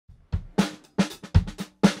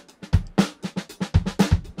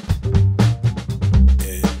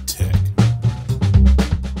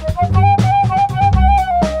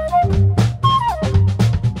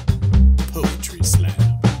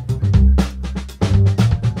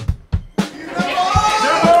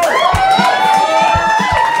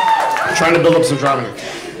trying to build up some drama here.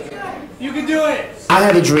 You can do it! I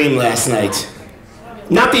had a dream last night.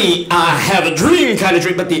 Not the I have a dream kind of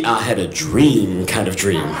dream, but the I had a dream kind of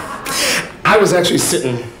dream. I was actually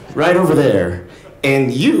sitting right over there,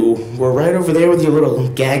 and you were right over there with your little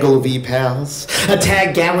gaggle of e-pals. A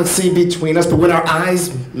tag galaxy between us, but when our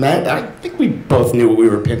eyes met, I think we both knew what we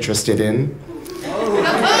were interested in.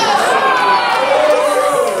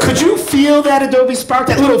 Could you feel that Adobe spark,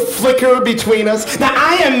 that little flicker between us? Now,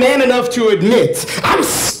 I am man enough to admit, I'm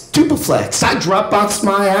stupeflexed. I Dropboxed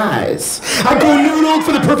my eyes. I go noodled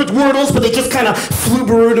for the perfect wordles, but they just kind of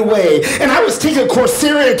fluberted away. And I was taking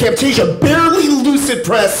Coursera and Camtasia, barely lucid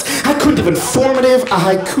press. I couldn't have informative a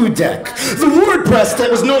haiku deck. The WordPress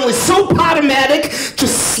that was normally so potomatic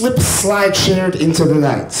just slide shared into the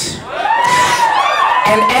night.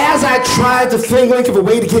 And as I tried to think of a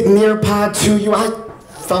way to get Nearpod to you, I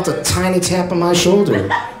felt a tiny tap on my shoulder.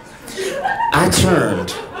 I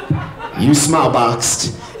turned, you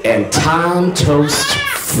smileboxed, and time toast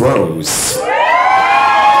froze.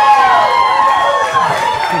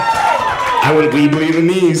 I went weebly the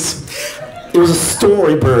knees. It was a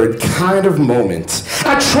storybird kind of moment.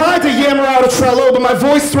 I tried to yammer out a Trello, but my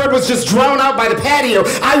voice thread was just drowned out by the patio.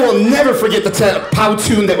 I will never forget the POW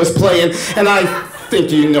tune that was playing, and I think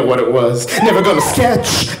you know what it was. Never gonna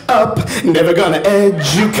sketch up, never gonna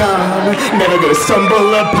educon, never gonna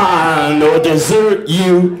stumble upon or desert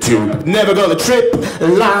YouTube. Never gonna trip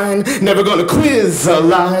line, never gonna quiz a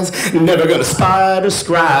lies, never gonna spider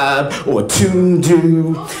scribe or tune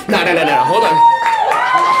do. No, hold on.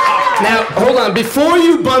 Now, hold on, before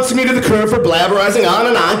you bunch me to the curb for blabberizing on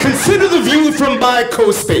and on, consider the view from my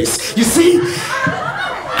co-space. You see,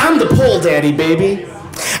 I'm the pole daddy, baby.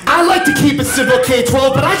 I like to keep it simple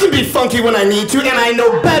K-12, but I can be funky when I need to, and I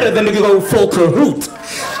know better than to go full Kahoot.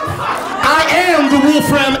 I am the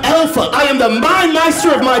Wolfram Alpha. I am the mind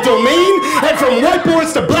master of my domain, and from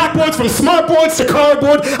whiteboards to blackboards, from smartboards to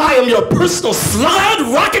cardboard, I am your personal slide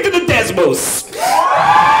rocket to the Desmos.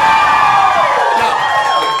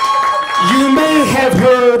 You may have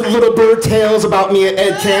heard little bird tales about me at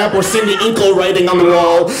Ed Camp or seen the inkle writing on the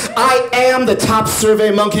wall. I am the top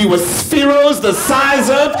survey monkey with spheros the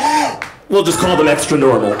size of, we'll just call them extra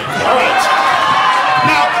normal. All right.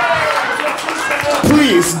 Now,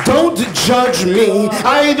 please don't judge me.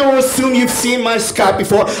 I don't assume you've seen my Skype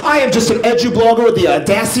before. I am just an edu-blogger with the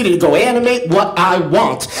audacity to go animate what I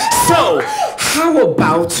want. So, how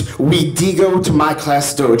about we go to my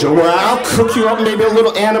class dojo where I'll cook you up maybe a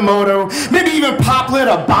little Animoto, maybe even poplet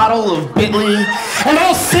a bottle of Bitly, and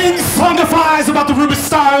I'll sing songifies about the ruby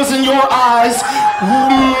stars in your eyes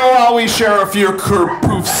while we share a few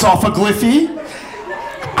kerpoof sophoglyphy.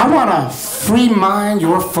 I wanna free mind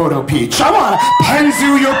your photo peach. I wanna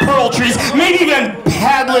penzu your pearl trees, maybe even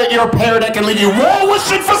padlet your pear deck and leave you wall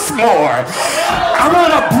wishing for s'more. I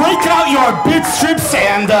wanna break out your bid strips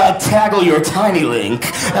and taggle your tiny link.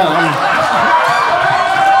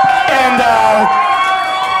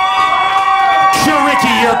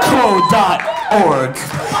 Curricky your code.org.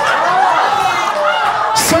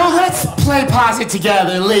 So let's play posse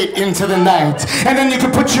together late into the night. And then you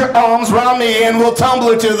can put your arms around me and we'll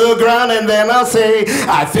tumble to the ground. And then I'll say,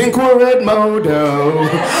 I think we're at Modo.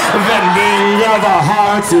 Vending of our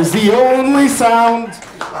hearts is the only sound.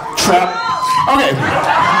 Trap. Okay.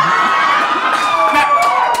 Now,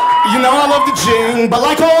 you know I love the jing, but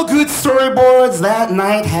like all good storyboards, that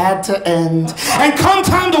night had to end. And come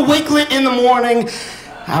time to wakelet in the morning,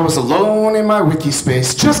 I was alone in my wiki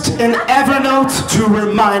space, just an Evernote to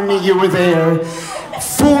remind me you were there.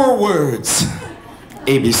 4 words,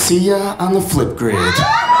 ABC on the flip grid.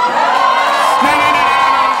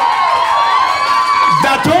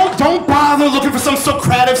 Now don't bother looking for some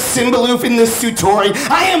Socratic Cymbaloof in this tutorial.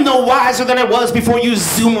 I am no wiser than I was before you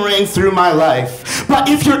zoomerang through my life. But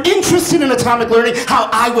if you're interested in atomic learning, how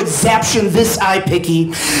I would zaption this eye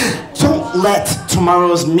picky, don't let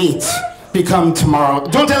tomorrow's meat become tomorrow.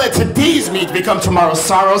 Don't let today's meat become tomorrow's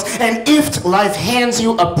sorrows. And if life hands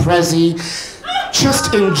you a Prezi,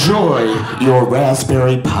 just enjoy your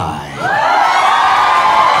Raspberry Pi.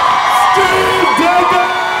 Dembo!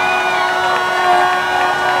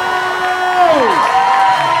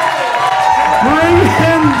 Bring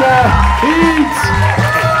in the heat!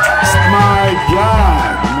 My God.